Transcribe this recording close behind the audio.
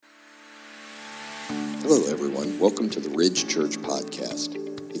Hello, everyone. Welcome to the Ridge Church Podcast.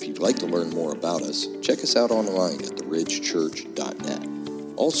 If you'd like to learn more about us, check us out online at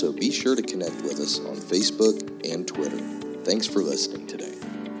theridgechurch.net. Also, be sure to connect with us on Facebook and Twitter. Thanks for listening today.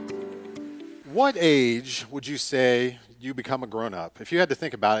 What age would you say you become a grown-up? If you had to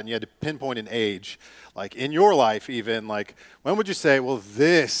think about it and you had to pinpoint an age, like in your life even, like when would you say, well,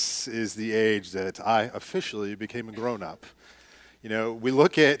 this is the age that I officially became a grown-up? You know, we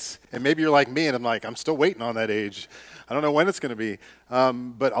look at, and maybe you're like me, and I'm still waiting on that age. I don't know when it's going to be.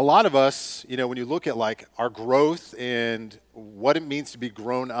 But a lot of us, you know, when you look at like our growth and what it means to be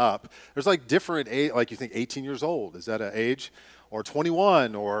grown up, there's like different age, like you think 18 years old, is that an age? Or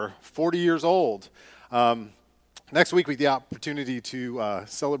 21 or 40 years old. Next week we get the opportunity to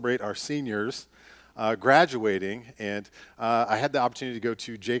celebrate our seniors graduating, and I had the opportunity to go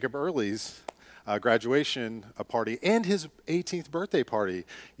to Jacob Early's graduation party and his 18th birthday party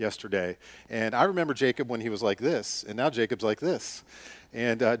yesterday. And I remember Jacob when he was like this, and now Jacob's like this.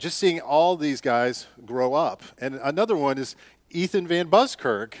 And just seeing all these guys grow up. And another one is Ethan Van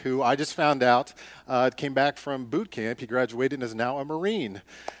Buskirk, who I just found out came back from boot camp. He graduated and is now a Marine.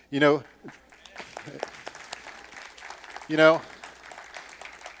 You know,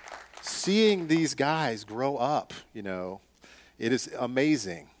 seeing these guys grow up, you know, it is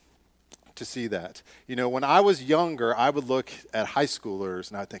amazing to see that. You know, when I was younger, I would look at high schoolers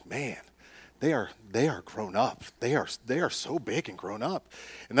and I'd think, man, they are grown up. They are so big and grown up.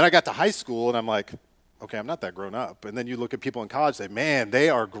 And then I got to high school and I'm like, okay, I'm not that grown up. And then you look at people in college and say, man, they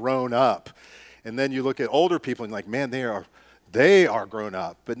are grown up. And then you look at older people and like, man, they are grown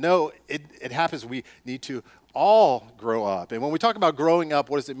up. But no, it happens. We need to all grow up. And when we talk about growing up,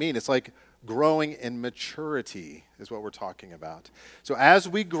 what does it mean? It's like growing in maturity is what we're talking about. So as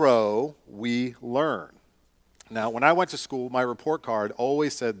we grow, we learn. Now, when I went to school, my report card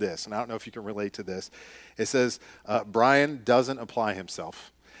always said this, and I don't know if you can relate to this. It says, Brian doesn't apply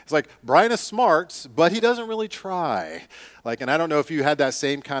himself. It's like, Brian is smart, but he doesn't really try. And I don't know if you had that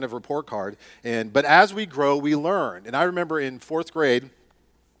same kind of report card. But as we grow, we learn. And I remember in fourth grade,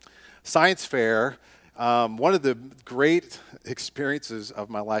 science fair, one of the great experiences of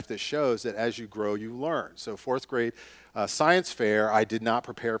my life that shows that as you grow, you learn. So fourth grade science fair, I did not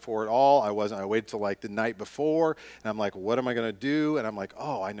prepare for it all. I waited till like the night before, and I'm like, what am I going to do? And I'm like,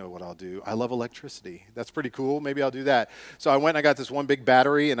 oh, I know what I'll do. I love electricity. That's pretty cool. Maybe I'll do that. So I went and I got this one big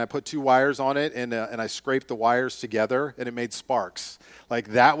battery, and I put 2 wires on it, and I scraped the wires together, and it made sparks. Like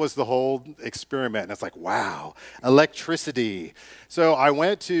that was the whole experiment. And it's like, wow, electricity. So I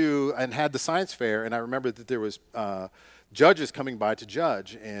went to and had the science fair, and I remember that there was judges coming by to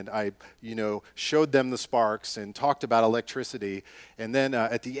judge, and I, showed them the sparks and talked about electricity. And then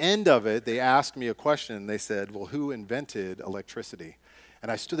at the end of it, they asked me a question. They said, well, who invented electricity? And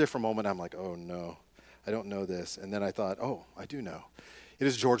I stood there for a moment. I'm like, oh, no, I don't know this. And then I thought, oh, I do know. It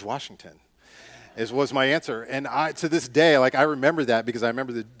is George Washington. Was my answer. And to this day, I remember that because I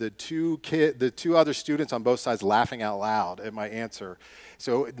remember the two other students on both sides laughing out loud at my answer.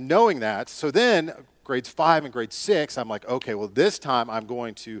 So knowing that, so then grades 5 and grade 6, I'm like, okay, well, this time I'm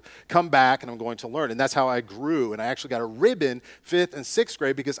going to come back and I'm going to learn. And that's how I grew. And I actually got a ribbon 5th and 6th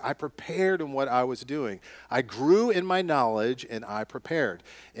grade because I prepared in what I was doing. I grew in my knowledge and I prepared.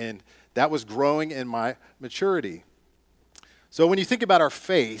 And that was growing in my maturity. So when you think about our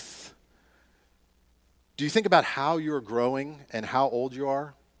faith, do you think about how you're growing and how old you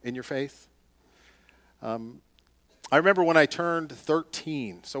are in your faith? I remember when I turned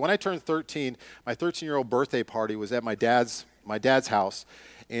 13. So when I turned 13, my 13-year-old birthday party was at my dad's house,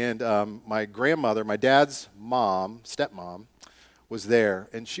 and my grandmother, my dad's mom, stepmom, was there,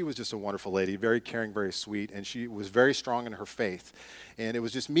 and she was just a wonderful lady, very caring, very sweet, and she was very strong in her faith. And it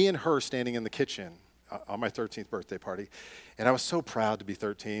was just me and her standing in the kitchen on my 13th birthday party, and I was so proud to be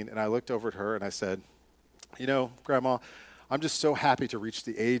 13, and I looked over at her and I said, Grandma, I'm just so happy to reach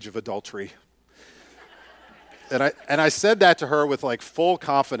the age of adultery. And I said that to her with full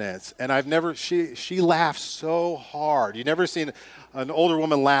confidence, and she laughed so hard. You never seen an older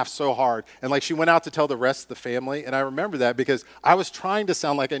woman laugh so hard. And she went out to tell the rest of the family, and I remember that because I was trying to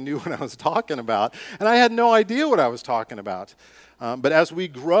sound like I knew what I was talking about, and I had no idea what I was talking about. But as we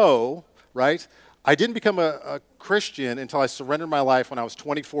grow, right, I didn't become a Christian until I surrendered my life when I was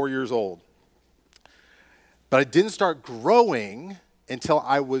 24 years old. But I didn't start growing until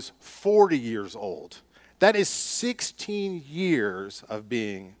I was 40 years old. That is 16 years of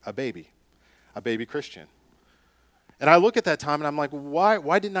being a baby Christian. And I look at that time and I'm like,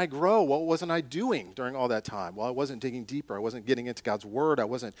 why didn't I grow? What wasn't I doing during all that time? Well, I wasn't digging deeper. I wasn't getting into God's word. I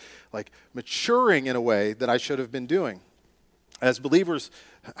wasn't maturing in a way that I should have been doing. as believers,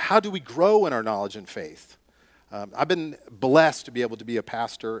 how do we grow in our knowledge and faith? I've been blessed to be able to be a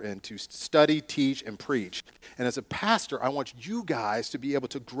pastor and to study, teach, and preach. And as a pastor, I want you guys to be able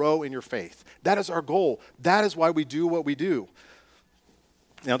to grow in your faith. That is our goal. That is why we do what we do.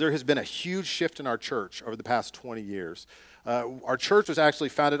 Now, there has been a huge shift in our church over the past 20 years. Our church was actually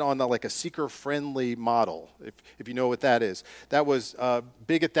founded on a seeker-friendly model, if you know what that is. That was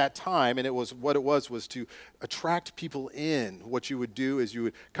big at that time, and what it was to attract people in. What you would do is you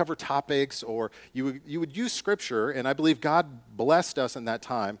would cover topics, or you would use Scripture, and I believe God blessed us in that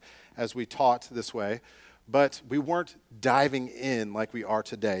time as we taught this way. But we weren't diving in like we are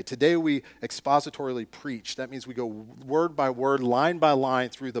today. Today we expositorily preach. That means we go word by word, line by line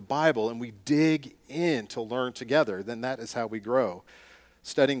through the Bible, and we dig in to learn together. Then that is how we grow,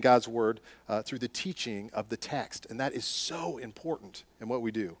 studying God's word through the teaching of the text. And that is so important in what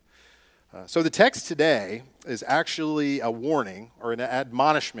we do. So the text today is actually a warning or an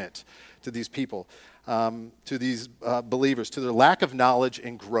admonishment to these people, to these believers, to their lack of knowledge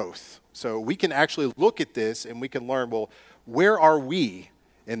and growth. So we can actually look at this and we can learn, well, where are we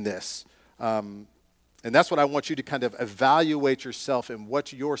in this? And that's what I want you to kind of evaluate yourself and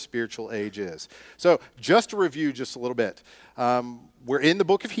what your spiritual age is. So just to review just a little bit, we're in the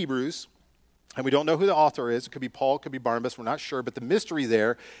book of Hebrews, and we don't know who the author is. It could be Paul, it could be Barnabas, we're not sure. But the mystery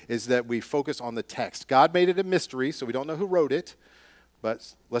there is that we focus on the text. God made it a mystery, so we don't know who wrote it.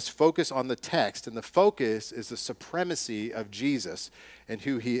 But let's focus on the text, and the focus is the supremacy of Jesus and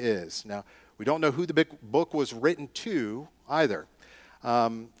who he is. Now, we don't know who the book was written to either.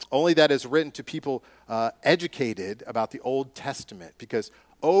 Only that is written to people educated about the Old Testament, because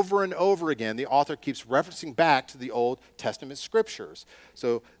over and over again, the author keeps referencing back to the Old Testament scriptures.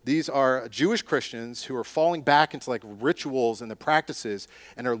 So these are Jewish Christians who are falling back into rituals and the practices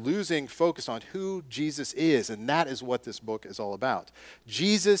and are losing focus on who Jesus is, and that is what this book is all about.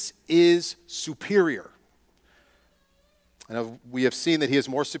 Jesus is superior. And we have seen that he is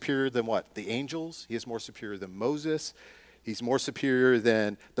more superior than what? The angels. He is more superior than Moses. He's more superior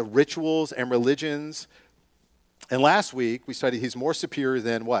than the rituals and religions. And last week, we studied he's more superior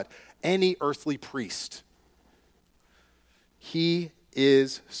than what? Any earthly priest. He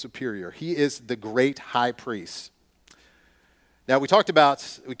is superior. He is the great high priest. Now, we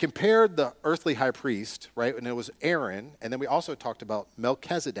compared the earthly high priest, right? And it was Aaron. And then we also talked about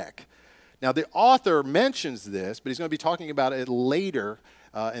Melchizedek. Now, the author mentions this, but he's going to be talking about it later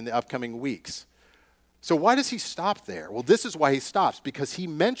in the upcoming weeks. So why does he stop there? Well, this is why he stops, because he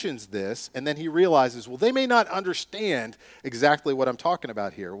mentions this, and then he realizes, well, they may not understand exactly what I'm talking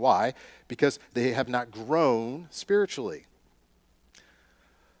about here. Why? Because they have not grown spiritually.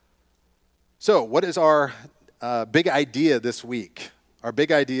 So what is our big idea this week? Our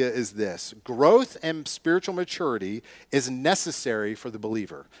big idea is this: growth and spiritual maturity is necessary for the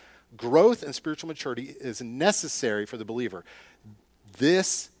believer. Growth and spiritual maturity is necessary for the believer.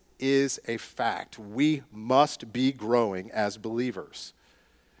 This is a fact. We must be growing as believers.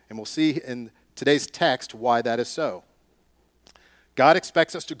 And we'll see in today's text why that is so. God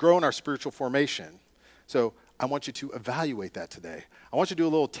expects us to grow in our spiritual formation. So I want you to evaluate that today. I want you to do a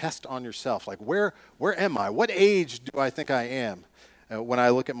little test on yourself. Where am I? What age do I think I am when I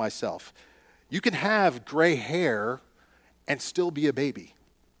look at myself? You can have gray hair and still be a baby.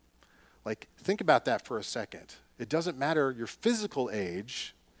 Think about that for a second. It doesn't matter your physical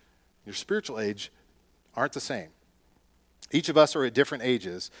age. Your spiritual age aren't the same. Each of us are at different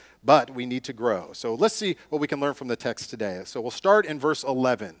ages, but we need to grow. So let's see what we can learn from the text today. So we'll start in verse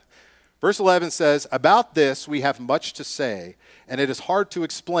 11. Verse 11 says, "About this we have much to say, and it is hard to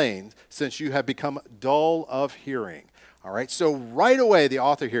explain since you have become dull of hearing." All right, so right away the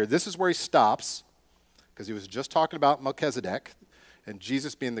author here, this is where he stops, because he was just talking about Melchizedek and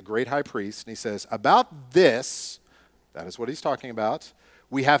Jesus being the great high priest, and he says, "About this," that is what he's talking about,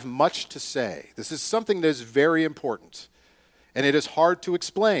 "we have much to say." This is something that is very important, and it is hard to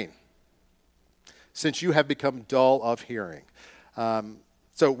explain since you have become dull of hearing.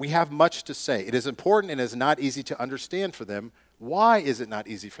 So we have much to say. It is important and is not easy to understand for them. Why is it not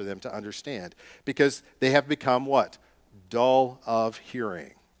easy for them to understand? Because they have become what? Dull of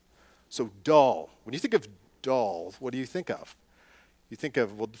hearing. So dull. When you think of dull, what do you think of? You think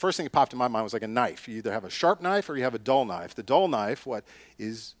of, well, the first thing that popped in my mind was like a knife. You either have a sharp knife or you have a dull knife. The dull knife,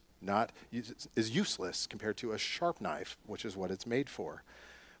 is useless compared to a sharp knife, which is what it's made for.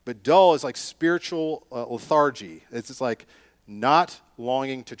 But dull is like spiritual lethargy. It's just like not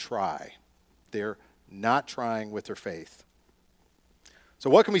longing to try. They're not trying with their faith. So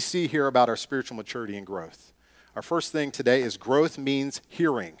what can we see here about our spiritual maturity and growth? Our first thing today is growth means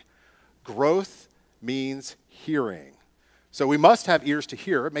hearing. Growth means hearing. So we must have ears to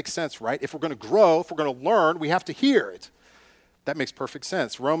hear. It makes sense, right? If we're going to grow, if we're going to learn, we have to hear it. That makes perfect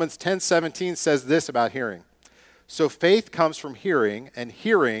sense. Romans 10:17 says this about hearing. So faith comes from hearing, and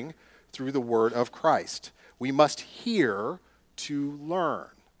hearing through the word of Christ. We must hear to learn.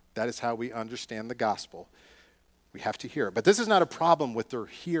 That is how we understand the gospel. We have to hear. But this is not a problem with their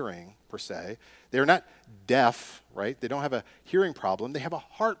hearing, per se. They're not deaf, right? They don't have a hearing problem. They have a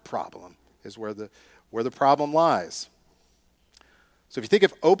heart problem, is where the problem lies. So if you think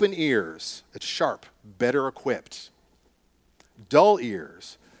of open ears, it's sharp, better equipped. Dull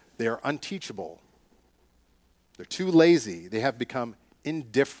ears, they are unteachable. They're too lazy. They have become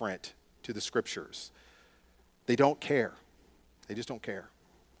indifferent to the scriptures. They don't care. They just don't care.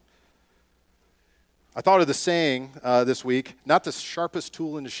 I thought of the saying this week, not the sharpest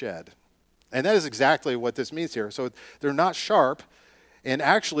tool in the shed. And that is exactly what this means here. So they're not sharp. And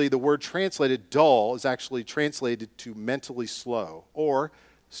actually, the word translated dull is actually translated to mentally slow, or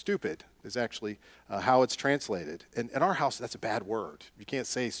stupid is actually how it's translated. And in our house, that's a bad word. You can't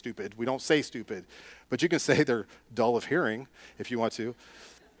say stupid. We don't say stupid. But you can say they're dull of hearing if you want to.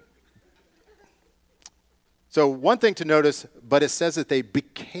 So one thing to notice, but it says that they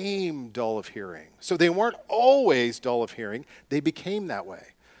became dull of hearing. So they weren't always dull of hearing. They became that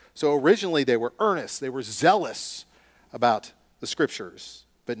way. So originally they were earnest. They were zealous about the scriptures.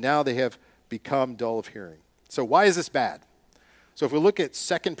 But now they have become dull of hearing. So why is this bad? So if we look at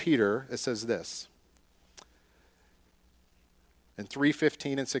 2 Peter, it says this. In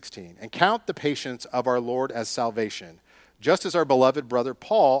 3:15 and 16. And count the patience of our Lord as salvation, just as our beloved brother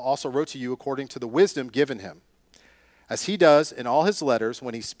Paul also wrote to you according to the wisdom given him, as he does in all his letters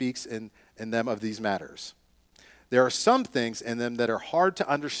when he speaks in them of these matters. There are some things in them that are hard to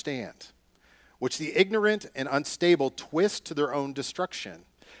understand, which the ignorant and unstable twist to their own destruction,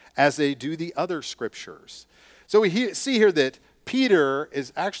 as they do the other scriptures. So we see here that Peter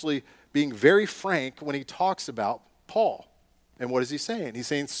is actually being very frank when he talks about Paul. And what is he saying? He's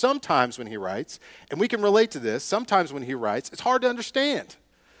saying sometimes when he writes, and we can relate to this, sometimes when he writes, it's hard to understand.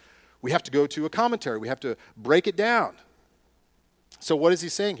 We have to go to a commentary. We have to break it down. So what is he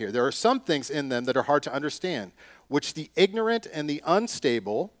saying here? There are some things in them that are hard to understand, which the ignorant and the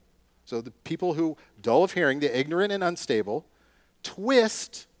unstable, so the people who dull of hearing, the ignorant and unstable,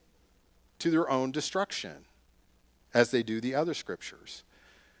 twist to their own destruction, as they do the other scriptures.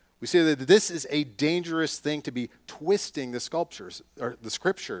 We see that this is a dangerous thing to be twisting the scriptures.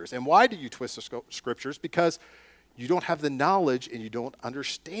 And why do you twist the scriptures? Because you don't have the knowledge and you don't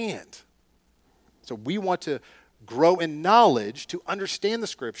understand. So we want to grow in knowledge to understand the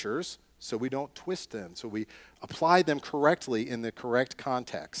scriptures so we don't twist them, so we apply them correctly in the correct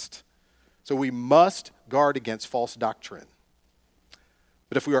context. So we must guard against false doctrine.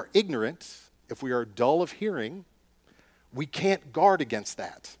 But if we are ignorant, if we are dull of hearing, we can't guard against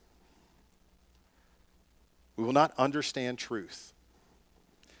that. We will not understand truth.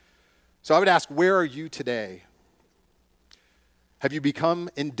 So I would ask, where are you today? Have you become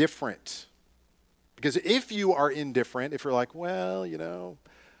indifferent? Because if you are indifferent, if you're like, well,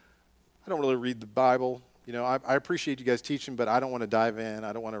 I don't really read the Bible. I appreciate you guys teaching, but I don't want to dive in.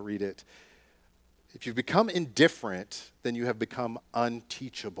 I don't want to read it. If you've become indifferent, then you have become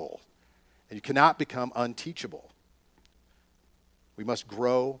unteachable. And you cannot become unteachable. We must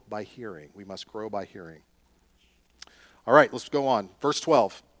grow by hearing. We must grow by hearing. All right, let's go on. Verse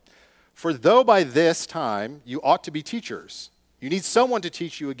 12. For though by this time you ought to be teachers, you need someone to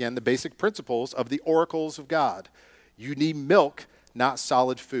teach you again the basic principles of the oracles of God. You need milk, not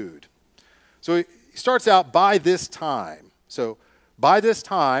solid food. So he starts out by this time. So by this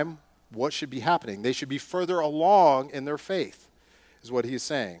time, what should be happening? They should be further along in their faith, is what he's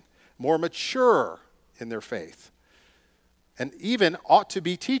saying. More mature in their faith. And even ought to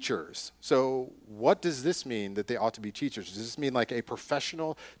be teachers. So what does this mean that they ought to be teachers? Does this mean like a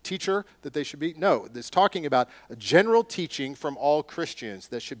professional teacher that they should be? No, it's talking about a general teaching from all Christians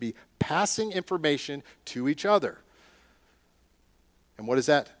that should be passing information to each other. And what is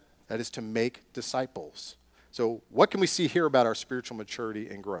that? That is to make disciples. So what can we see here about our spiritual maturity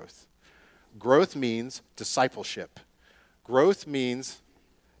and growth? Growth means discipleship. Growth means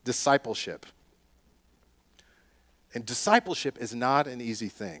discipleship. And discipleship is not an easy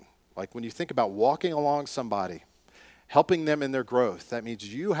thing. Like when you think about walking along somebody, helping them in their growth, that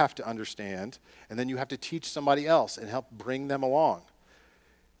means you have to understand, and then you have to teach somebody else and help bring them along.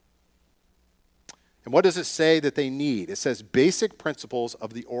 And what does it say that they need? It says basic principles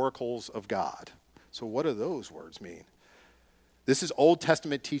of the oracles of God. So what do those words mean? This is Old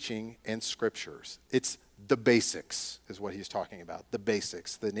Testament teaching and scriptures. It's the basics is what he's talking about, the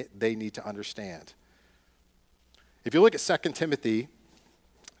basics that they need to understand. If you look at 2 Timothy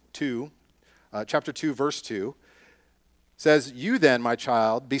 2, chapter 2, verse 2, says, "You then, my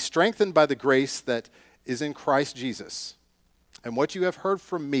child, be strengthened by the grace that is in Christ Jesus. And what you have heard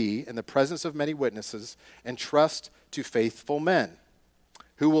from me in the presence of many witnesses, entrust to faithful men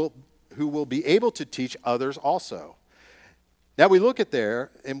who will be able to teach others also." Now we look at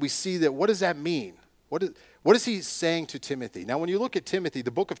there and we see that what does that mean? What is he saying to Timothy? Now when you look at Timothy,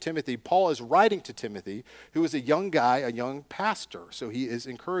 the book of Timothy, Paul is writing to Timothy, who is a young guy, a young pastor. So he is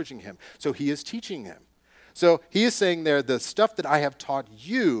encouraging him. So he is teaching him. So he is saying there, the stuff that I have taught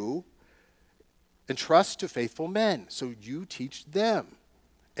you, entrust to faithful men. So you teach them.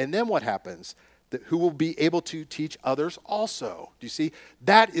 And then what happens? Who will be able to teach others also. Do you see?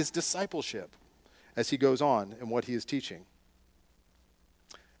 That is discipleship as he goes on in what he is teaching.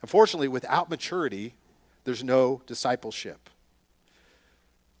 Unfortunately, without maturity, there's no discipleship.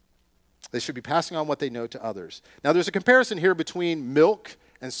 They should be passing on what they know to others. Now, there's a comparison here between milk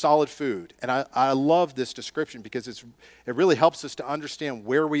and solid food. And I love this description because it really helps us to understand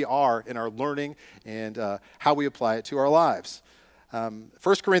where we are in our learning and how we apply it to our lives.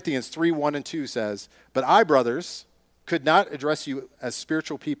 1 Corinthians 3, 1 and 2 says, "But I, brothers, could not address you as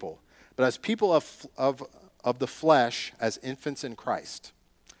spiritual people, but as people of the flesh, as infants in Christ.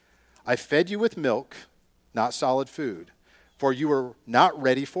 I fed you with milk, not solid food, for you were not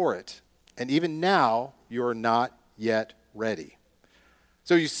ready for it. And even now, you are not yet ready."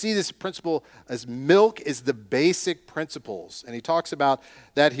 So you see this principle as milk is the basic principles. And he talks about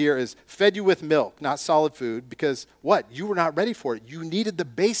that here as fed you with milk, not solid food, because what? You were not ready for it. You needed the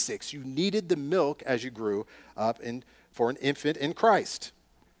basics. You needed the milk as you grew up for an infant in Christ.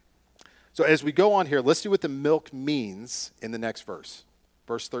 So as we go on here, let's see what the milk means in the next verse.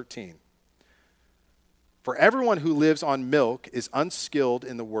 Verse 13. "For everyone who lives on milk is unskilled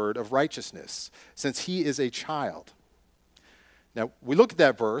in the word of righteousness, since he is a child." Now, we look at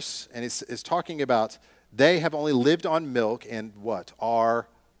that verse, and it's talking about they have only lived on milk and what? Are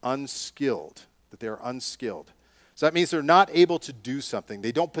unskilled, that they are unskilled. So that means they're not able to do something.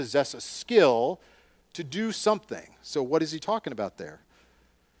 They don't possess a skill to do something. So what is he talking about there?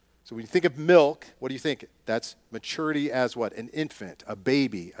 So when you think of milk, what do you think? That's maturity as what? An infant, a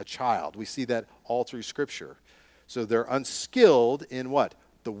baby, a child. We see that all through Scripture. So they're unskilled in what?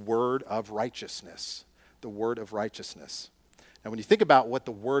 The word of righteousness. The word of righteousness. Now, when you think about what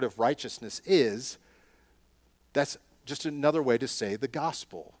the word of righteousness is, that's just another way to say the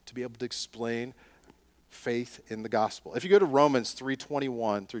gospel, to be able to explain faith in the gospel. If you go to Romans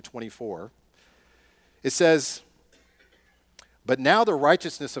 3:21 through 24, it says, "But now the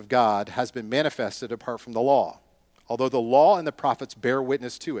righteousness of God has been manifested apart from the law, although the law and the prophets bear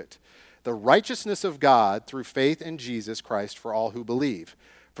witness to it. The righteousness of God through faith in Jesus Christ for all who believe.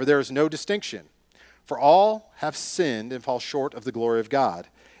 For there is no distinction. For all have sinned and fall short of the glory of God,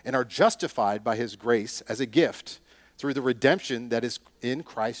 and are justified by his grace as a gift through the redemption that is in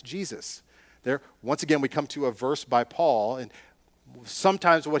Christ Jesus." There, once again, we come to a verse by Paul, and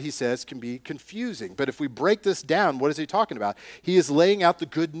sometimes what he says can be confusing. But if we break this down, what is he talking about? He is laying out the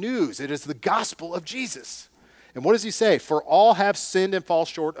good news. It is the gospel of Jesus. And what does he say? For all have sinned and fall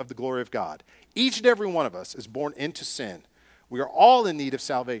short of the glory of God. Each and every one of us is born into sin. We are all in need of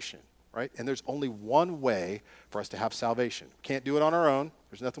salvation, right? And there's only one way for us to have salvation. We can't do it on our own.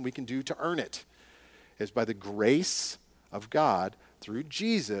 There's nothing we can do to earn it. It's by the grace of God through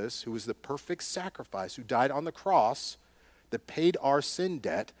Jesus, who was the perfect sacrifice, who died on the cross, that paid our sin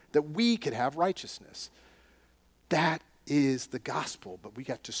debt, that we could have righteousness. That is the gospel, but we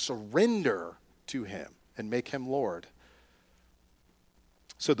got to surrender to him and make him Lord.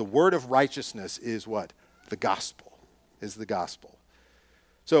 So the word of righteousness is what? The gospel, is the gospel.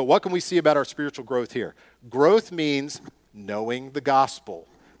 So what can we see about our spiritual growth here? Growth means knowing the gospel.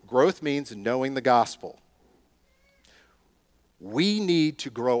 Growth means knowing the gospel. We need to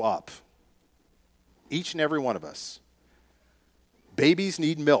grow up, each and every one of us. Babies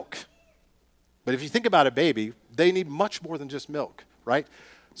need milk. But if you think about a baby, they need much more than just milk, right?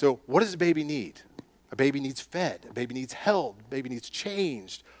 So what does a baby need? A baby needs fed. A baby needs held. A baby needs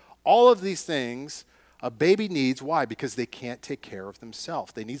changed. All of these things a baby needs. Why? Because they can't take care of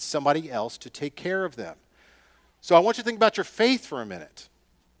themselves. They need somebody else to take care of them. So I want you to think about your faith for a minute.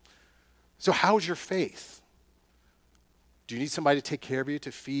 So how's your faith? Do you need somebody to take care of you,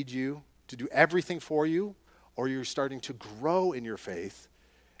 to feed you, to do everything for you? Or you're starting to grow in your faith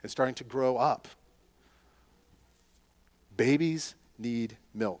and starting to grow up? Babies need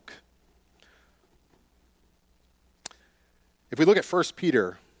milk. If we look at 1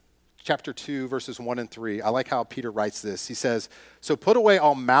 Peter chapter 2, verses 1 and 3. I like how Peter writes this. He says, "So put away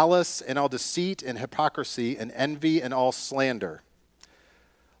all malice and all deceit and hypocrisy and envy and all slander.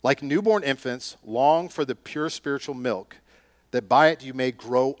 Like newborn infants, long for the pure spiritual milk, that by it you may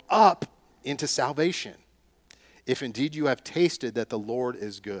grow up into salvation, if indeed you have tasted that the Lord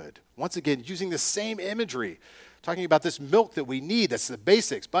is good." Once again, using the same imagery, talking about this milk that we need, that's the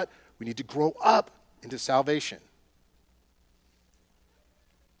basics, but we need to grow up into salvation.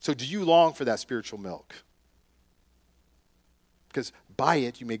 So do you long for that spiritual milk? Because by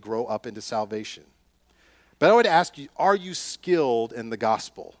it you may grow up into salvation. But I would ask you, are you skilled in the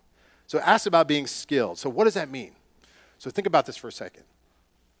gospel? So ask about being skilled. So what does that mean? So think about this for a second.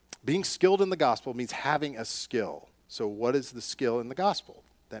 Being skilled in the gospel means having a skill. So what is the skill in the gospel?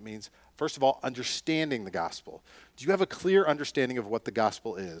 That means, first of all, understanding the gospel. Do you have a clear understanding of what the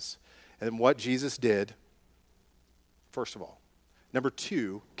gospel is and what Jesus did, first of all? Number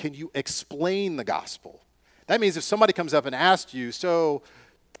two, can you explain the gospel? That means if somebody comes up and asks you, so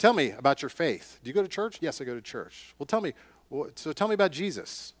tell me about your faith. Do you go to church? Yes, I go to church. Well, tell me about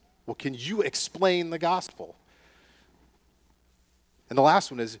Jesus. Well, can you explain the gospel? And the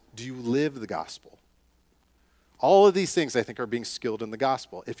last one is, do you live the gospel? All of these things, I think, are being skilled in the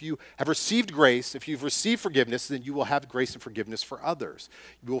gospel. If you have received grace, if you've received forgiveness, then you will have grace and forgiveness for others.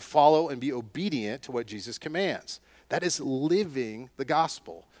 You will follow and be obedient to what Jesus commands. That is living the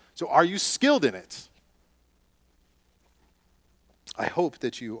gospel. So are you skilled in it? I hope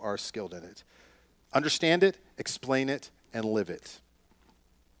that you are skilled in it. Understand it, explain it, and live it.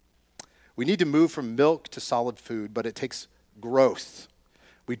 We need to move from milk to solid food, but it takes growth.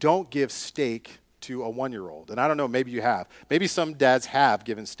 We don't give steak to a 1-year-old. And I don't know, maybe you have. Maybe some dads have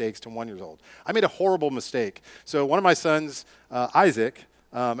given steaks to 1-year-olds. I made a horrible mistake. So one of my sons, Isaac,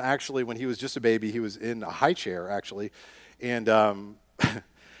 actually, when he was just a baby, he was in a high chair, actually. And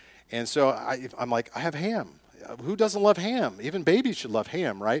and so I'm like, I have ham. Who doesn't love ham? Even babies should love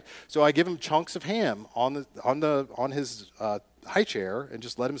ham, right? So I give him chunks of ham on his high chair and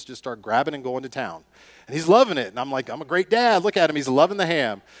just let him just start grabbing and going to town. And he's loving it. And I'm like, I'm a great dad. Look at him. He's loving the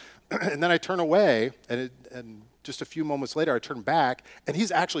ham. And then I turn away, and just a few moments later, I turn back, and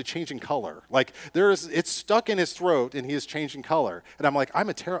he's actually changing color. Like, it's stuck in his throat, and he is changing color. And I'm like,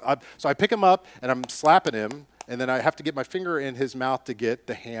 so I pick him up, and I'm slapping him, and then I have to get my finger in his mouth to get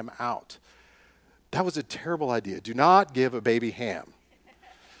the ham out. That was a terrible idea. Do not give a baby ham.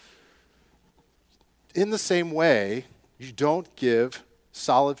 In the same way, you don't give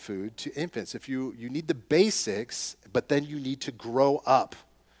solid food to infants. If you need the basics, but then you need to grow up.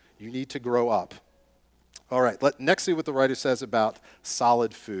 You need to grow up. All right, next see what the writer says about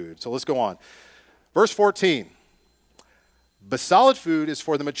solid food. So let's go on. Verse 14. But solid food is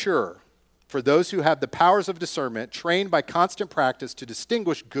for the mature, for those who have the powers of discernment, trained by constant practice to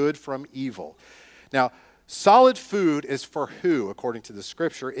distinguish good from evil. Now, solid food is for who, according to the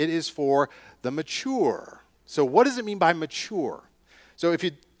scripture? It is for the mature. So what does it mean by mature? So if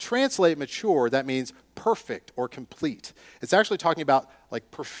you translate mature, that means perfect or complete. It's actually talking about like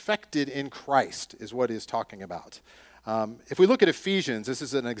perfected in Christ is what it is talking about. If we look at Ephesians, this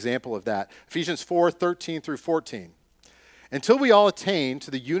is an example of that. Ephesians 4:13 through 14. Until we all attain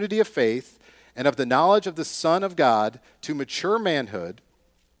to the unity of faith and of the knowledge of the Son of God, to mature manhood,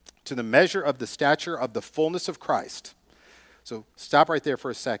 to the measure of the stature of the fullness of Christ. So stop right there for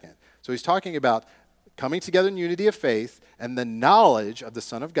a second. So he's talking about coming together in unity of faith and the knowledge of the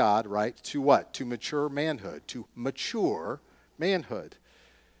Son of God, right? To what? To mature manhood. To mature manhood.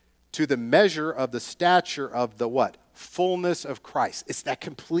 To the measure of the stature of the what? Fullness of Christ. It's that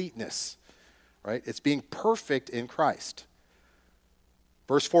completeness, right? It's being perfect in Christ.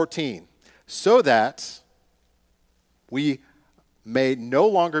 Verse 14. So that we may no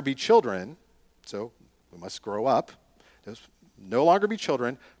longer be children, so we must grow up, no longer be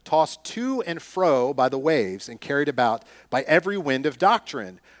children, tossed to and fro by the waves and carried about by every wind of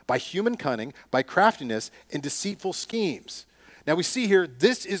doctrine, by human cunning, by craftiness, and deceitful schemes. Now we see here,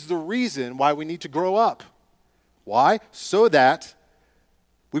 this is the reason why we need to grow up. Why? So that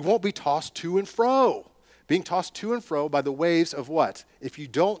we won't be tossed to and fro. Being tossed to and fro by the waves of what? If you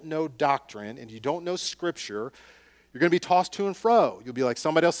don't know doctrine and you don't know Scripture, you're going to be tossed to and fro. You'll be like,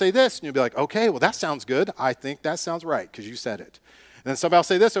 somebody else say this, and you'll be like, okay, well, that sounds good. I think that sounds right because you said it. And then somebody else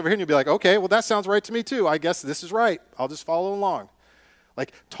say this over here, and you'll be like, okay, well, that sounds right to me too. I guess this is right. I'll just follow along.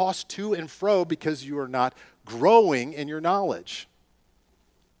 Like tossed to and fro because you are not growing in your knowledge.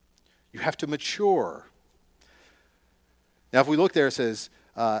 You have to mature. Now, if we look there, it says,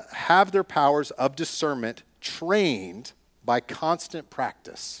 have their powers of discernment trained by constant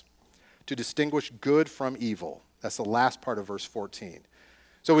practice to distinguish good from evil. That's the last part of verse 14.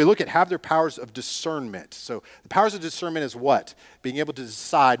 So we look at have their powers of discernment. So the powers of discernment is what? Being able to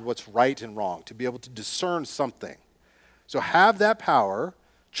decide what's right and wrong, to be able to discern something. So have that power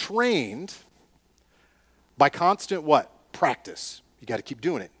trained by constant what? Practice. You got to keep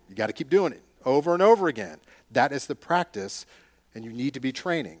doing it. You got to keep doing it over and over again. That is the practice, and you need to be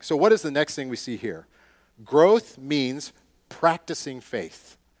training. So what is the next thing we see here? Growth means practicing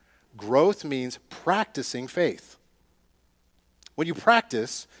faith. Growth means practicing faith. When you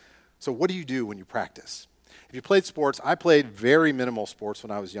practice, so what do you do when you practice? If you played sports, I played very minimal sports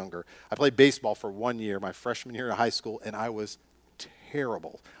when I was younger. I played baseball for 1 year, my freshman year in high school, and I was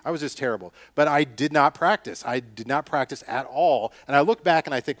terrible. I was just terrible. But I did not practice. I did not practice at all. And I look back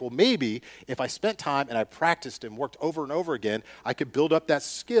and I think, well, maybe if I spent time and I practiced and worked over and over again, I could build up that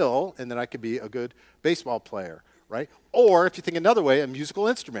skill and then I could be a good baseball player, right? Or if you think another way, musical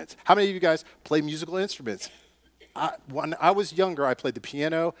instruments. How many of you guys play musical instruments? When I was younger, I played the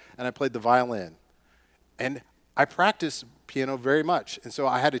piano and I played the violin. And I practiced piano very much. And so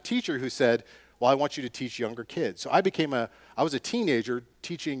I had a teacher who said, well, I want you to teach younger kids. So I was a teenager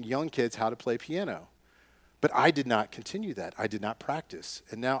teaching young kids how to play piano. But I did not continue that. I did not practice.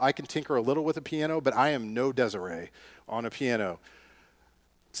 And now I can tinker a little with a piano, but I am no Desiree on a piano.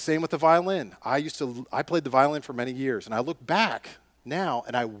 Same with the violin. I played the violin for many years. And I look back now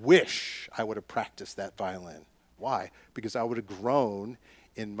and I wish I would have practiced that violin. Why? Because I would have grown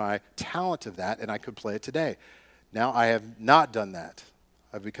in my talent of that and I could play it today. Now I have not done that.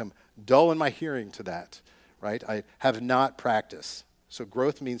 I've become dull in my hearing to that, right? I have not practiced. So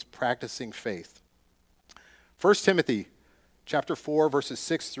growth means practicing faith. 1 Timothy chapter 4, verses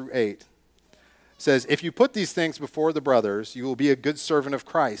 6 through 8 says, if you put these things before the brothers, you will be a good servant of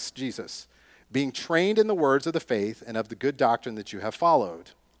Christ, Jesus, being trained in the words of the faith and of the good doctrine that you have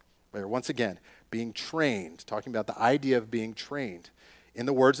followed. There, once again, being trained, talking about the idea of being trained in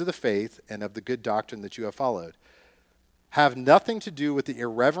the words of the faith and of the good doctrine that you have followed. Have nothing to do with the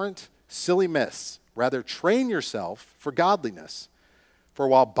irreverent, silly myths. Rather, train yourself for godliness. For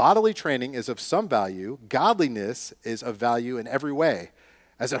while bodily training is of some value, godliness is of value in every way,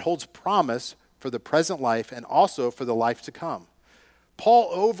 as it holds promise for the present life and also for the life to come. Paul,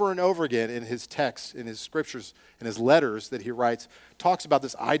 over and over again in his texts, in his scriptures, in his letters that he writes, talks about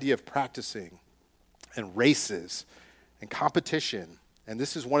this idea of practicing and races and competition. And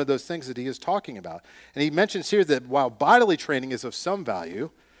this is one of those things that he is talking about. And he mentions here that while bodily training is of some value,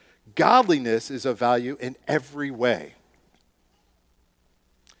 godliness is of value in every way.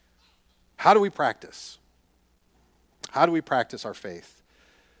 How do we practice? How do we practice our faith?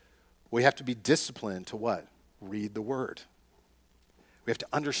 We have to be disciplined to what? Read the word. We have to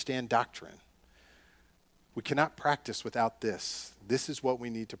understand doctrine. We cannot practice without this. This is what we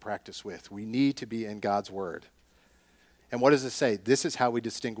need to practice with. We need to be in God's word. And what does it say? This is how we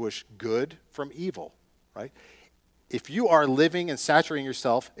distinguish good from evil, right? If you are living and saturating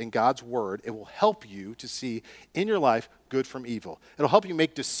yourself in God's word, it will help you to see in your life good from evil. It'll help you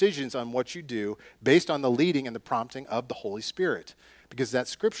make decisions on what you do based on the leading and the prompting of the Holy Spirit, because that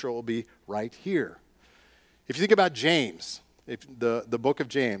scripture will be right here. If you think about James, if the book of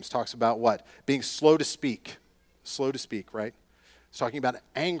James talks about what? Being slow to speak, right? It's talking about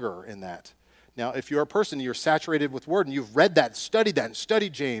anger in that. Now, if you're a person, you're saturated with word, and you've read that, and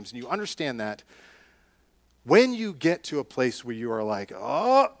studied James, and you understand that, when you get to a place where you are like,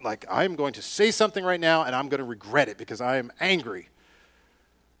 I'm going to say something right now, and I'm going to regret it because I am angry.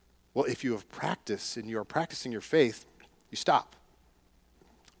 Well, if you have practiced, and you are practicing your faith, you stop.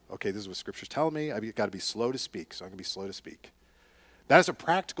 Okay, this is what Scripture's telling me. I've got to be slow to speak, so I'm going to be slow to speak. That is a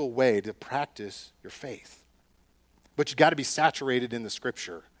practical way to practice your faith. But you've got to be saturated in the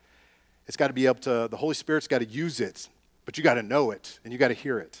Scripture. It's got to be able to, the Holy Spirit's got to use it, but you got to know it, and you got to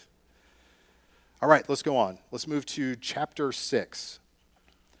hear it. All right, let's go on. Let's move to chapter 6,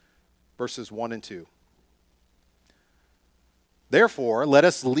 verses 1 and 2. Therefore, let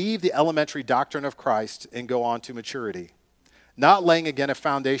us leave the elementary doctrine of Christ and go on to maturity, not laying again a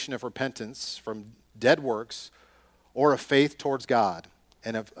foundation of repentance from dead works or of faith towards God,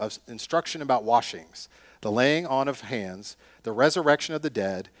 and of instruction about washings, the laying on of hands, the resurrection of the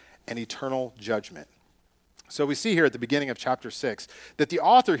dead, and eternal judgment. So we see here at the beginning of chapter 6 that the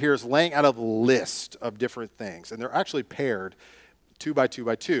author here is laying out a list of different things, and they're actually paired 2 by 2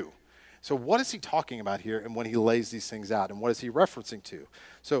 by 2. So what is he talking about here and when he lays these things out, and what is he referencing to?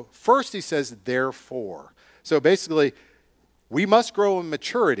 So first he says, therefore. So basically, we must grow in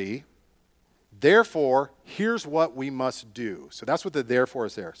maturity, therefore, here's what we must do. So that's what the therefore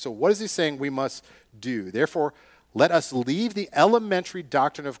is there. So what is he saying we must do? Therefore, let us leave the elementary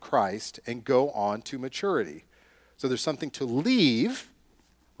doctrine of Christ and go on to maturity. So there's something to leave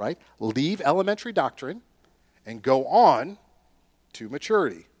right? Leave elementary doctrine and go on to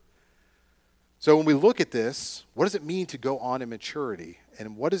maturity. So when we look at this, what does it mean to go on in maturity?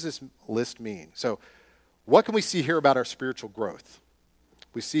 And what does this list mean? So what can we see here about our spiritual growth?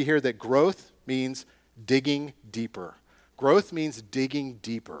 We see here that growth means digging deeper. Growth means digging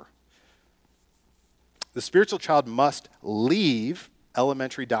deeper. The spiritual child must leave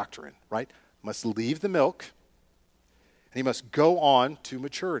elementary doctrine, right? Must leave the milk, and he must go on to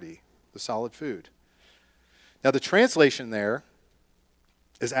maturity, the solid food. Now, the translation there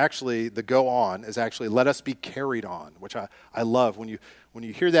is actually, the go on is actually let us be carried on, which I love. When you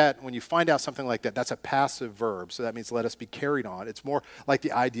hear that, when you find out something like that, that's a passive verb, so that means let us be carried on. It's more like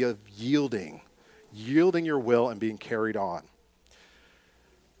the idea of yielding your will and being carried on.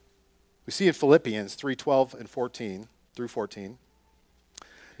 We see in Philippians 3:12 and 14 through 14,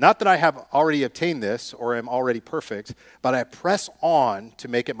 not that I have already obtained this or am already perfect, but I press on to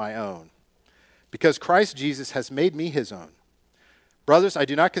make it my own, because Christ Jesus has made me his own. Brothers, I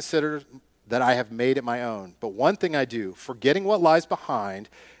do not consider that I have made it my own, but one thing I do, forgetting what lies behind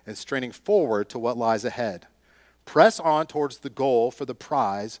and straining forward to what lies ahead. Press on towards the goal for the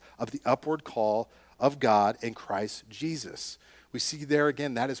prize of the upward call of God in Christ Jesus. We see there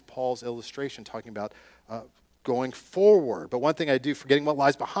again, that is Paul's illustration, talking about going forward. But one thing I do, forgetting what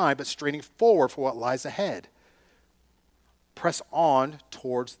lies behind, but straining forward for what lies ahead. Press on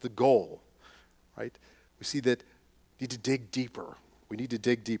towards the goal, right? We see that we need to dig deeper. We need to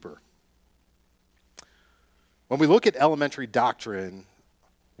dig deeper. When we look at elementary doctrine,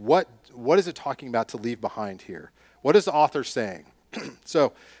 what is it talking about to leave behind here? What is the author saying?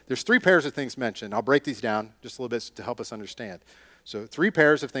 So there's 3 pairs of things mentioned. I'll break these down just a little bit to help us understand. So 3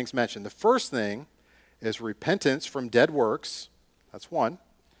 pairs of things mentioned. The first thing is repentance from dead works. That's one.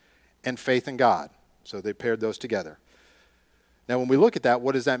 And faith in God. So they paired those together. Now when we look at that,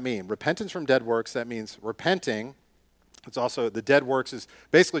 what does that mean? Repentance from dead works, that means repenting. It's also, the dead works is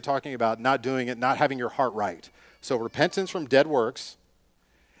basically talking about not doing it, not having your heart right. So repentance from dead works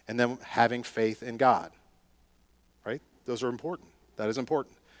and then having faith in God. Right? Those are important. That is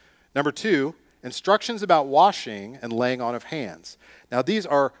important. Number 2, instructions about washing and laying on of hands. Now, these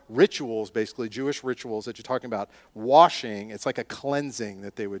are rituals, basically, Jewish rituals that you're talking about. Washing, it's like a cleansing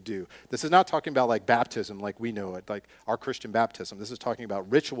that they would do. This is not talking about like baptism like we know it, like our Christian baptism. This is talking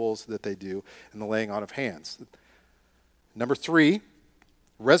about rituals that they do in the laying on of hands. Number 3,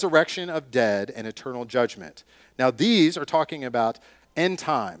 resurrection of dead and eternal judgment. Now, these are talking about end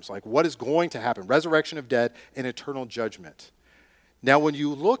times, like what is going to happen, resurrection of dead and eternal judgment. Now, when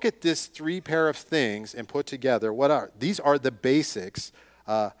you look at this 3 pair of things and put together, these are the basics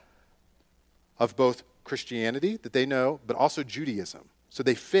of both Christianity that they know, but also Judaism. So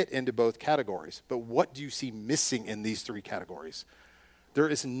they fit into both categories. But what do you see missing in these 3 categories? There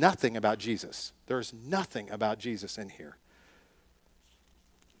is nothing about Jesus. There is nothing about Jesus in here.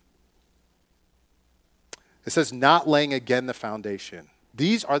 It says not laying again the foundation.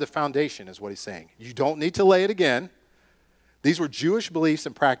 These are the foundation, is what he's saying. You don't need to lay it again. These were Jewish beliefs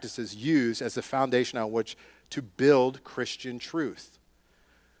and practices used as the foundation on which to build Christian truth.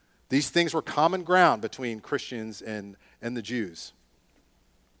 These things were common ground between Christians and the Jews.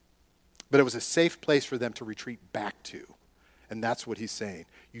 But it was a safe place for them to retreat back to. And that's what he's saying.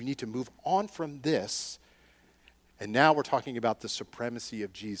 You need to move on from this. And now we're talking about the supremacy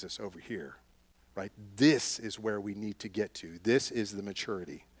of Jesus over here. Right? This is where we need to get to. This is the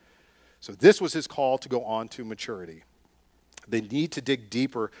maturity. So this was his call to go on to maturity. They need to dig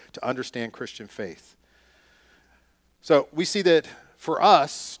deeper to understand Christian faith. So we see that for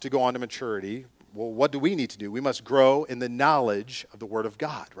us to go on to maturity, well, what do we need to do? We must grow in the knowledge of the Word of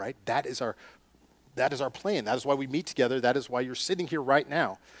God, right? That is our plan. That is why we meet together. That is why you're sitting here right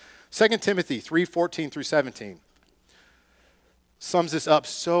now. 2 Timothy 3:14 through 17 sums this up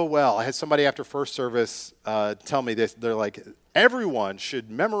so well. I had somebody after first service tell me this. They're like, everyone should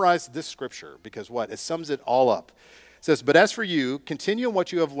memorize this scripture because what? It sums it all up. It says, but as for you, continue in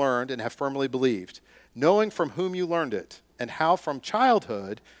what you have learned and have firmly believed, knowing from whom you learned it, and how from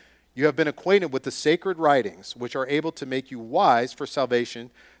childhood you have been acquainted with the sacred writings, which are able to make you wise for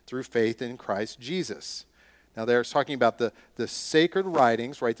salvation through faith in Christ Jesus. Now they're talking about the sacred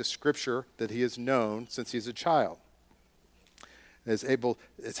writings, right, the scripture that he has known since he's a child.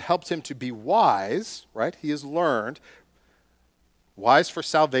 It's helped him to be wise, right? He has learned, wise for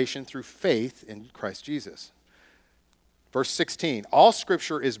salvation through faith in Christ Jesus. Verse 16, all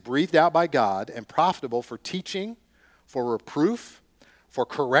scripture is breathed out by God and profitable for teaching, for reproof, for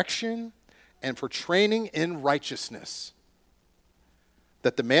correction, and for training in righteousness,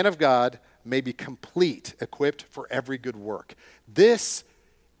 that the man of God may be complete, equipped for every good work. This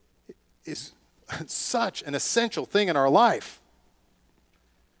is such an essential thing in our life.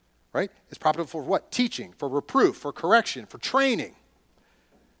 Right? It's profitable for what? Teaching, for reproof, for correction, for training.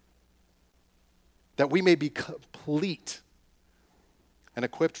 That we may be complete and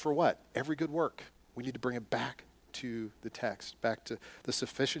equipped for what? Every good work. We need to bring it back to the text, back to the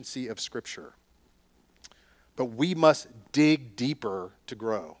sufficiency of Scripture. But we must dig deeper to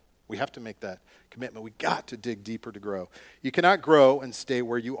grow. We have to make that commitment. We got to dig deeper to grow. You cannot grow and stay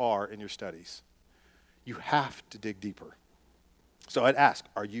where you are in your studies. You have to dig deeper. So I'd ask,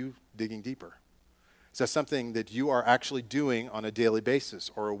 are you digging deeper? Is that something that you are actually doing on a daily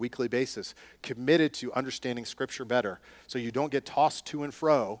basis or a weekly basis, committed to understanding Scripture better so you don't get tossed to and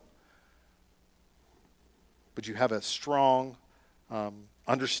fro, but you have a strong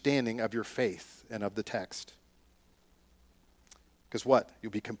understanding of your faith and of the text? Because what?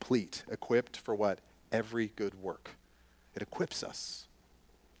 You'll be complete, equipped for what? Every good work. It equips us.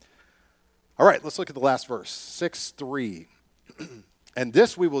 All right, let's look at the last verse, 6:3. And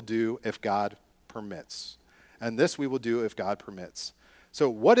this we will do if God permits. And this we will do if God permits. So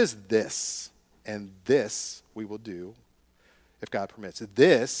what is this? And this we will do if God permits.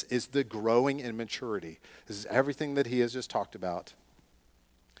 This is the growing in maturity. This is everything that he has just talked about.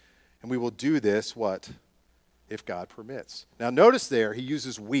 And we will do this, what? If God permits. Now notice there, he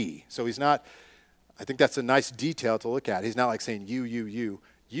uses we. So he's not, I think that's a nice detail to look at. He's not like saying you,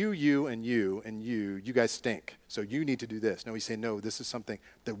 and you guys stink. So you need to do this. No, he's saying, no, this is something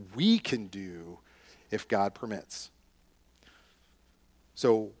that we can do if God permits.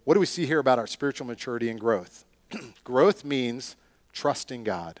 So what do we see here about our spiritual maturity and growth? Growth means trusting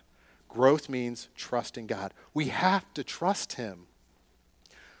God. Growth means trusting God. We have to trust him.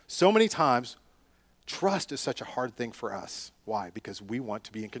 So many times, trust is such a hard thing for us. Why? Because we want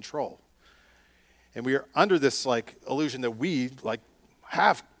to be in control. And we are under this illusion that we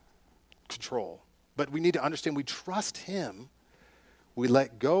have control. But we need to understand we trust him. We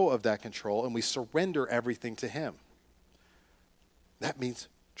let go of that control and we surrender everything to him. That means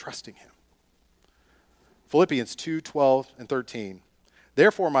trusting him. Philippians 2:12 and 13.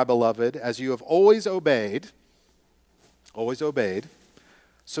 Therefore, my beloved, as you have always obeyed,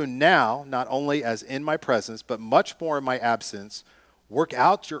 so now, not only as in my presence, but much more in my absence, work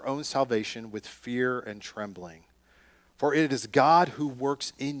out your own salvation with fear and trembling. For it is God who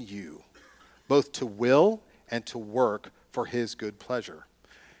works in you, both to will and to work for his good pleasure.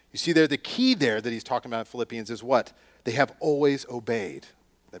 You see there, the key there that he's talking about in Philippians is what? They have always obeyed.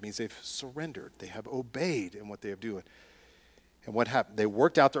 That means they've surrendered. They have obeyed in what they have doing. And what happened? They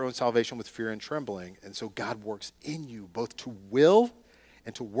worked out their own salvation with fear and trembling. And so God works in you both to will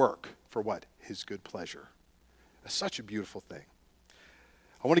and to work for what? His good pleasure. That's such a beautiful thing.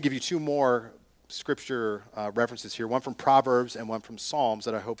 I want to give you two more scripture references here, one from Proverbs and one from Psalms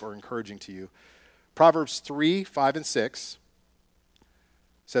that I hope are encouraging to you. Proverbs 3:5 and 6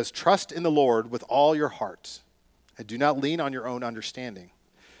 says, trust in the Lord with all your heart and do not lean on your own understanding.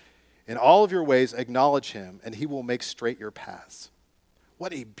 In all of your ways acknowledge him and he will make straight your paths.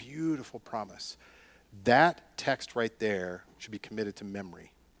 What a beautiful promise. That text right there should be committed to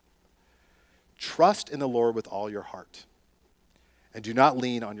memory. Trust in the Lord with all your heart and do not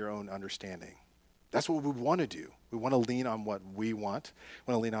lean on your own understanding. That's what we want to do. We want to lean on what we want.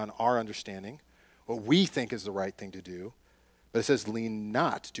 We want to lean on our understanding, what we think is the right thing to do. But it says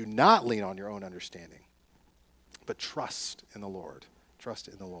do not lean on your own understanding, but trust in the Lord. Trust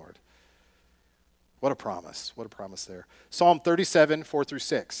in the Lord. What a promise. What a promise there. Psalm 37,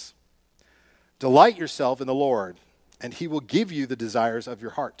 4-6. Delight yourself in the Lord, and he will give you the desires of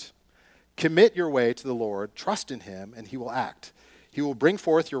your heart. Commit your way to the Lord, trust in him, and he will act. He will bring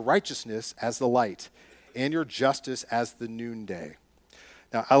forth your righteousness as the light, and your justice as the noonday.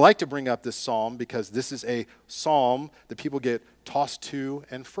 Now, I like to bring up this psalm because this is a psalm that people get tossed to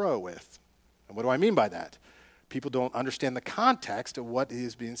and fro with. And what do I mean by that? People don't understand the context of what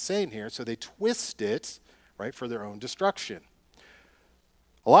is being said here, so they twist it, right, for their own destruction.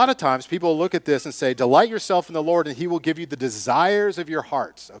 A lot of times people look at this and say, delight yourself in the Lord and he will give you the desires of your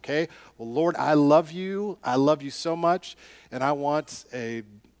hearts, okay? Well, Lord, I love you so much, and I want a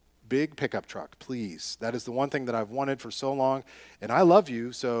big pickup truck, please. That is the one thing that I've wanted for so long, and I love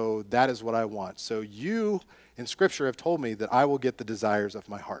you, so that is what I want. So you, in Scripture, have told me that I will get the desires of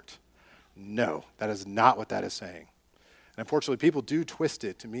my heart. No, that is not what that is saying. And unfortunately, people do twist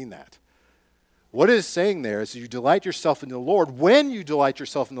it to mean that. What it is saying there is you delight yourself in the Lord. When you delight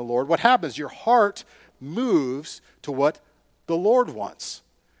yourself in the Lord, what happens? Your heart moves to what the Lord wants.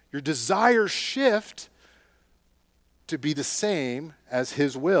 Your desires shift to be the same as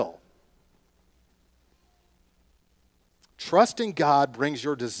his will. Trusting God brings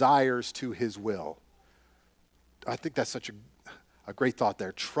your desires to his will. I think that's such a great thought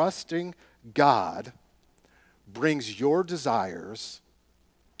there. Trusting God brings your desires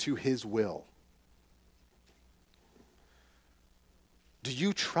to his will. Do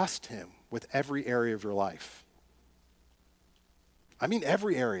you trust him with every area of your life? I mean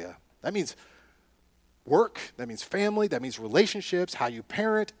every area. That means work, that means family, that means relationships, how you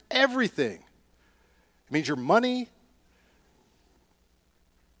parent, everything. It means your money.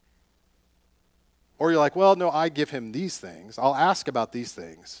 Or you're like, well, no, I give him these things. I'll ask about these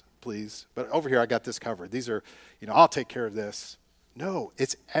things, please. But over here, I got this covered. These are, I'll take care of this. No,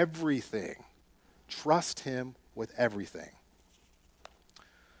 it's everything. Trust him with everything.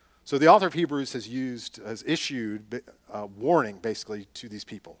 So the author of Hebrews has issued a warning, basically, to these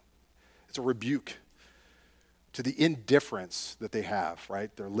people. It's a rebuke to the indifference that they have,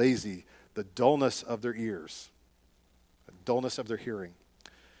 right? They're lazy, the dullness of their ears, the dullness of their hearing.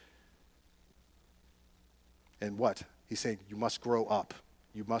 And what? He's saying, you must grow up.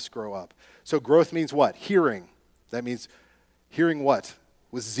 You must grow up. So growth means what? Hearing. That means hearing what?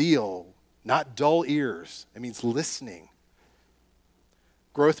 With zeal, not dull ears. It means listening.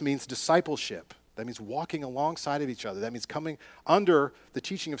 Growth means discipleship. That means walking alongside of each other. That means coming under the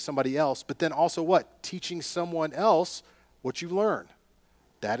teaching of somebody else, but then also what? Teaching someone else what you learn.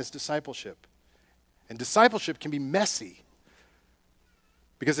 That is discipleship. And discipleship can be messy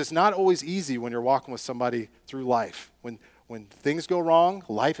because it's not always easy when you're walking with somebody through life. When things go wrong,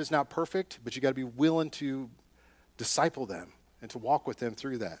 life is not perfect, but you got to be willing to disciple them and to walk with them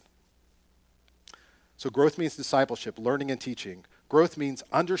through that. So growth means discipleship, learning and teaching. Growth means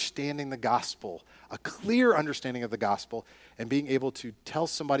understanding the gospel, a clear understanding of the gospel, and being able to tell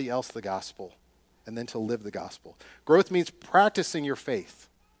somebody else the gospel and then to live the gospel. Growth means practicing your faith.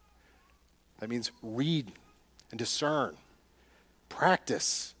 That means read and discern,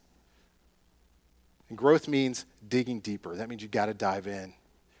 practice. And growth means digging deeper. That means you got to dive in.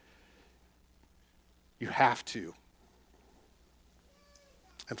 You have to.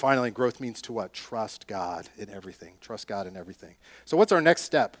 And finally, growth means to what? Trust God in everything. Trust God in everything. So what's our next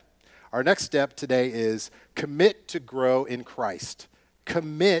step? Our next step today is commit to grow in Christ.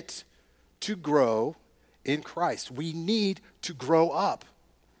 Commit to grow in Christ. We need to grow up.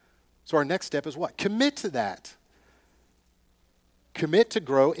 So our next step is what? Commit to that. Commit to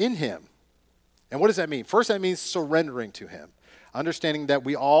grow in him. And what does that mean? First, that means surrendering to him. Understanding that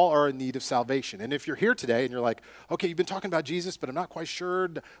we all are in need of salvation. And if you're here today and you're like, okay, you've been talking about Jesus, but I'm not quite sure.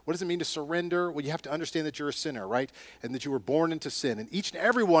 What does it mean to surrender? Well, you have to understand that you're a sinner, right? And that you were born into sin. And each and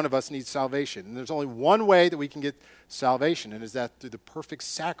every one of us needs salvation. And there's only one way that we can get salvation, and is that through the perfect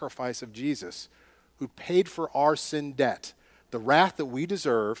sacrifice of Jesus, who paid for our sin debt. The wrath that we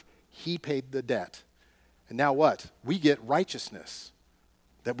deserve, he paid the debt. And now what? We get righteousness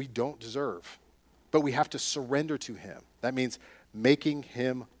that we don't deserve. But we have to surrender to him. That means making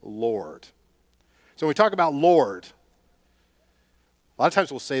him Lord. So when we talk about Lord, a lot of times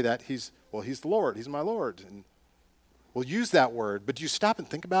we'll say that he's the Lord, he's my Lord. And we'll use that word, but do you stop and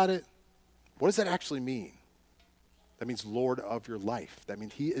think about it? What does that actually mean? That means Lord of your life. That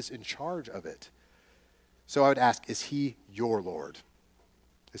means he is in charge of it. So I would ask, is he your Lord?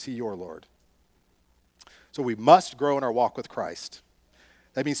 Is he your Lord? So we must grow in our walk with Christ.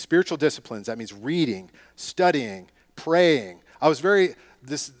 That means spiritual disciplines. That means reading, studying, praying. Over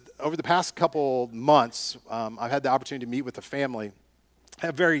the past couple months, I've had the opportunity to meet with a family,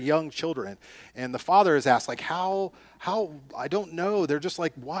 have very young children, and the father has asked, how, I don't know, they're just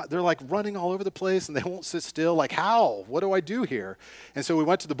like, what? They're like running all over the place and they won't sit still, like how? What do I do here? And so we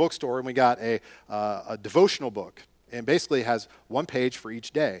went to the bookstore and we got a devotional book. And basically it has one page for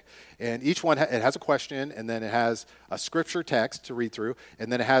each day. And each one, it has a question, and then it has a scripture text to read through,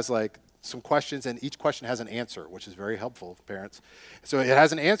 and then it has like some questions, and each question has an answer, which is very helpful for parents. So it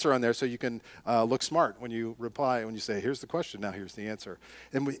has an answer on there so you can look smart when you reply, when you say, here's the question, now here's the answer.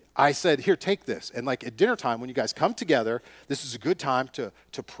 And I said, here, take this. And like at dinner time, when you guys come together, this is a good time to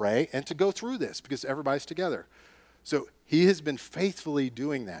pray and to go through this because everybody's together. So he has been faithfully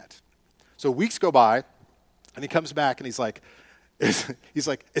doing that. So weeks go by, and he comes back and he's like,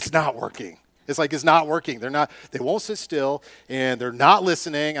 it's not working. It's not working. They won't sit still and they're not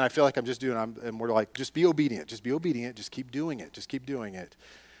listening. And I feel like I'm just and we're like, just be obedient. Just be obedient. Just keep doing it. Just keep doing it.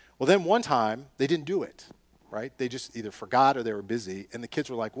 Well, then one time they didn't do it, right? They just either forgot or they were busy. And the kids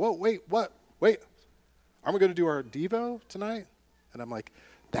were like, whoa, wait, what? Wait, aren't we going to do our Devo tonight? And I'm like,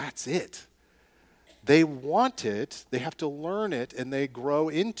 that's it. They want it. They have to learn it and they grow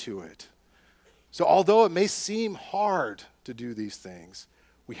into it. So although it may seem hard to do these things,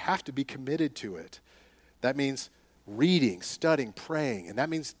 we have to be committed to it. That means reading, studying, praying, and that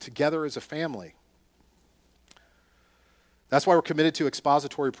means together as a family. That's why we're committed to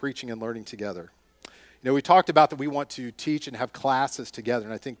expository preaching and learning together. You know, we talked about that we want to teach and have classes together,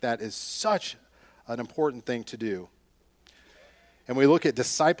 and I think that is such an important thing to do. And we look at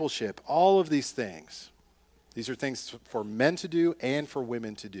discipleship, all of these things. These are things for men to do and for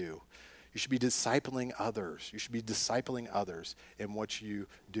women to do. You should be discipling others. You should be discipling others in what you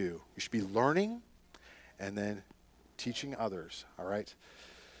do. You should be learning and then teaching others, all right?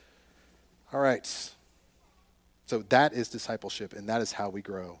 All right. So that is discipleship, and that is how we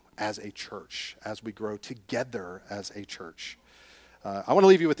grow as a church, as we grow together as a church. I want to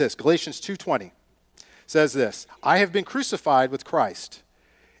leave you with this. Galatians 2:20 says this, I have been crucified with Christ.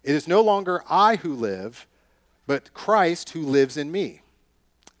 It is no longer I who live, but Christ who lives in me.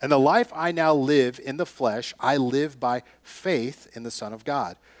 And the life I now live in the flesh, I live by faith in the Son of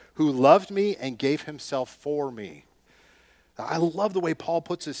God, who loved me and gave himself for me. Now, I love the way Paul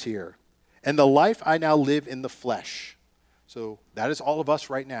puts this here. And the life I now live in the flesh. So that is all of us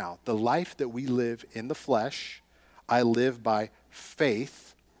right now. The life that we live in the flesh, I live by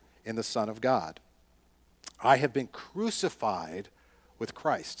faith in the Son of God. I have been crucified with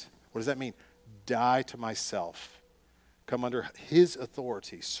Christ. What does that mean? Die to myself. Come under his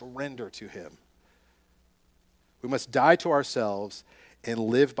authority. Surrender to him. We must die to ourselves and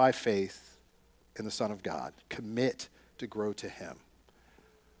live by faith in the Son of God. Commit to grow to him.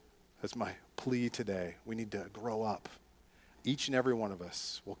 That's my plea today. We need to grow up. Each and every one of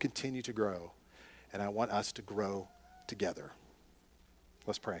us will continue to grow, and I want us to grow together.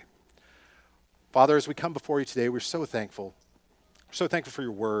 Let's pray. Father, as we come before you today, we're so thankful. We're so thankful for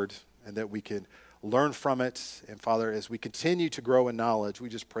your word and that we can learn from it. And Father, as we continue to grow in knowledge, we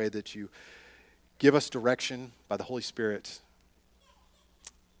just pray that you give us direction by the Holy Spirit.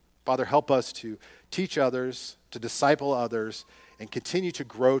 Father, help us to teach others, to disciple others, and continue to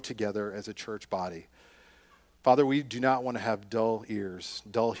grow together as a church body. Father, we do not want to have dull ears,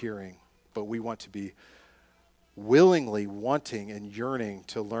 dull hearing, but we want to be willingly wanting and yearning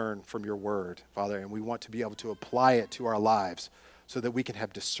to learn from your word, Father, and we want to be able to apply it to our lives so that we can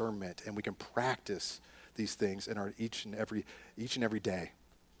have discernment and we can practice these things in our each and every day.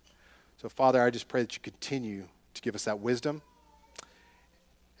 So, Father, I just pray that you continue to give us that wisdom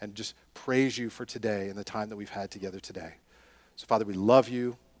and just praise you for today and the time that we've had together today. So, Father, we love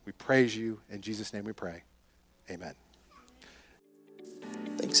you. We praise you. In Jesus' name we pray. Amen.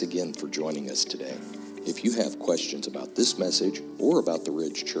 Thanks again for joining us today. If you have questions about this message or about the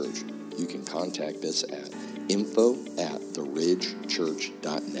Ridge Church, you can contact us at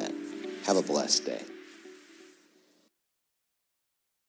info@theridgechurch.net. Have a blessed day.